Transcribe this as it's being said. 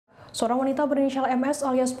Seorang wanita berinisial MS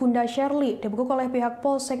alias Bunda Sherly dibekuk oleh pihak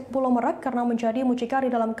Polsek Pulomerak karena menjadi mucikari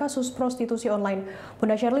dalam kasus prostitusi online.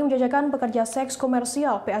 Bunda Sherly menjajakan pekerja seks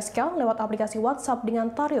komersial PSK lewat aplikasi WhatsApp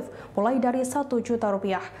dengan tarif mulai dari Rp1 juta.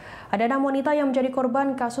 Ada 6 wanita yang menjadi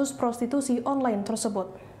korban kasus prostitusi online tersebut.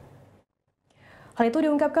 Hal itu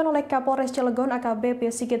diungkapkan oleh Kapolres Cilegon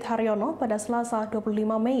AKBP Sigit Haryono pada Selasa 25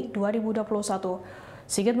 Mei 2021.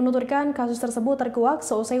 Sigit menuturkan kasus tersebut terkuak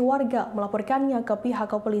seusai warga melaporkannya ke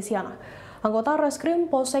pihak kepolisian. Anggota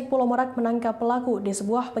Reskrim Polsek Pulomerak menangkap pelaku di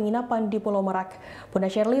sebuah penginapan di Pulomerak.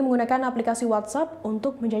 Bunda Sherly menggunakan aplikasi WhatsApp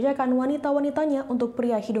untuk menjajakan wanita-wanitanya untuk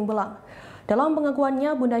pria hidung belang. Dalam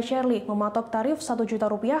pengakuannya, Bunda Sherly mematok tarif Rp1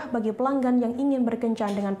 juta bagi pelanggan yang ingin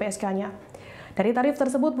berkencan dengan PSK-nya. Dari tarif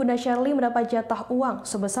tersebut, Bunda Sherly mendapat jatah uang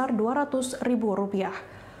sebesar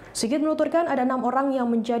Rp200.000. Sigit menuturkan ada 6 orang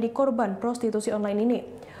yang menjadi korban prostitusi online ini.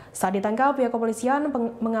 Saat ditangkap, pihak kepolisian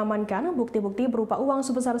mengamankan bukti-bukti berupa uang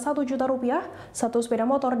sebesar Rp1 juta, 1 sepeda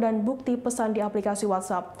motor, dan bukti pesan di aplikasi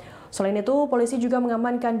WhatsApp. Selain itu, polisi juga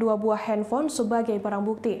mengamankan 2 buah handphone sebagai barang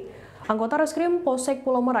bukti. Anggota Reskrim Polsek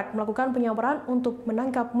Pulomerak melakukan penyamaran untuk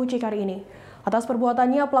menangkap mucikari ini. Atas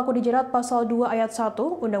perbuatannya, pelaku dijerat pasal 2 ayat 1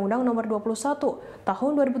 Undang-Undang Nomor 21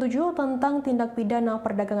 Tahun 2007 tentang tindak pidana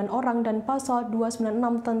perdagangan orang dan pasal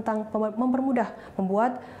 296 tentang mempermudah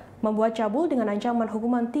membuat cabul dengan ancaman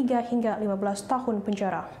hukuman 3 hingga 15 tahun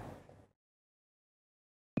penjara.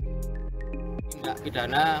 Tindak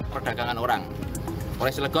pidana perdagangan orang.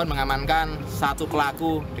 Polres Cilegon mengamankan 1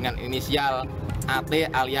 pelaku dengan inisial AT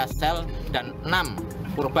alias Sel dan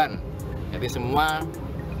 6 korban. Jadi semua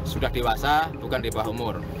sudah dewasa, bukan di bawah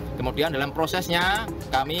umur. Kemudian dalam prosesnya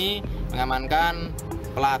kami mengamankan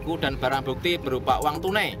pelaku dan barang bukti berupa uang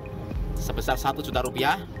tunai sebesar Rp1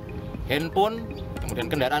 juta, handphone, kemudian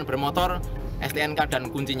kendaraan bermotor, STNK dan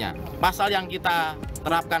kuncinya. Pasal yang kita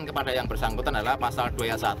terapkan kepada yang bersangkutan adalah pasal 2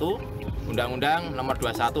 ayat 1 Undang-Undang Nomor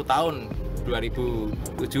 21 Tahun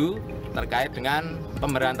 2007 terkait dengan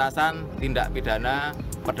pemberantasan tindak pidana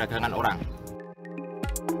perdagangan orang.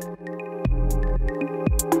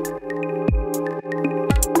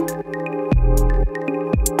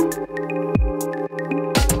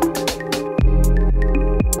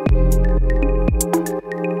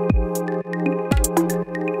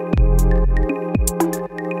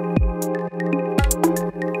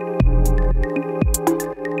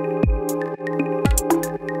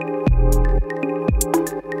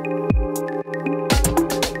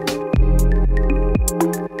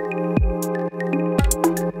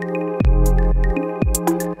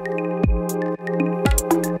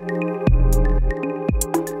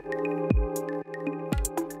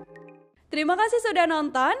 Terima kasih sudah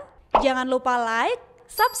nonton. Jangan lupa like,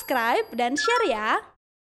 subscribe, dan share ya.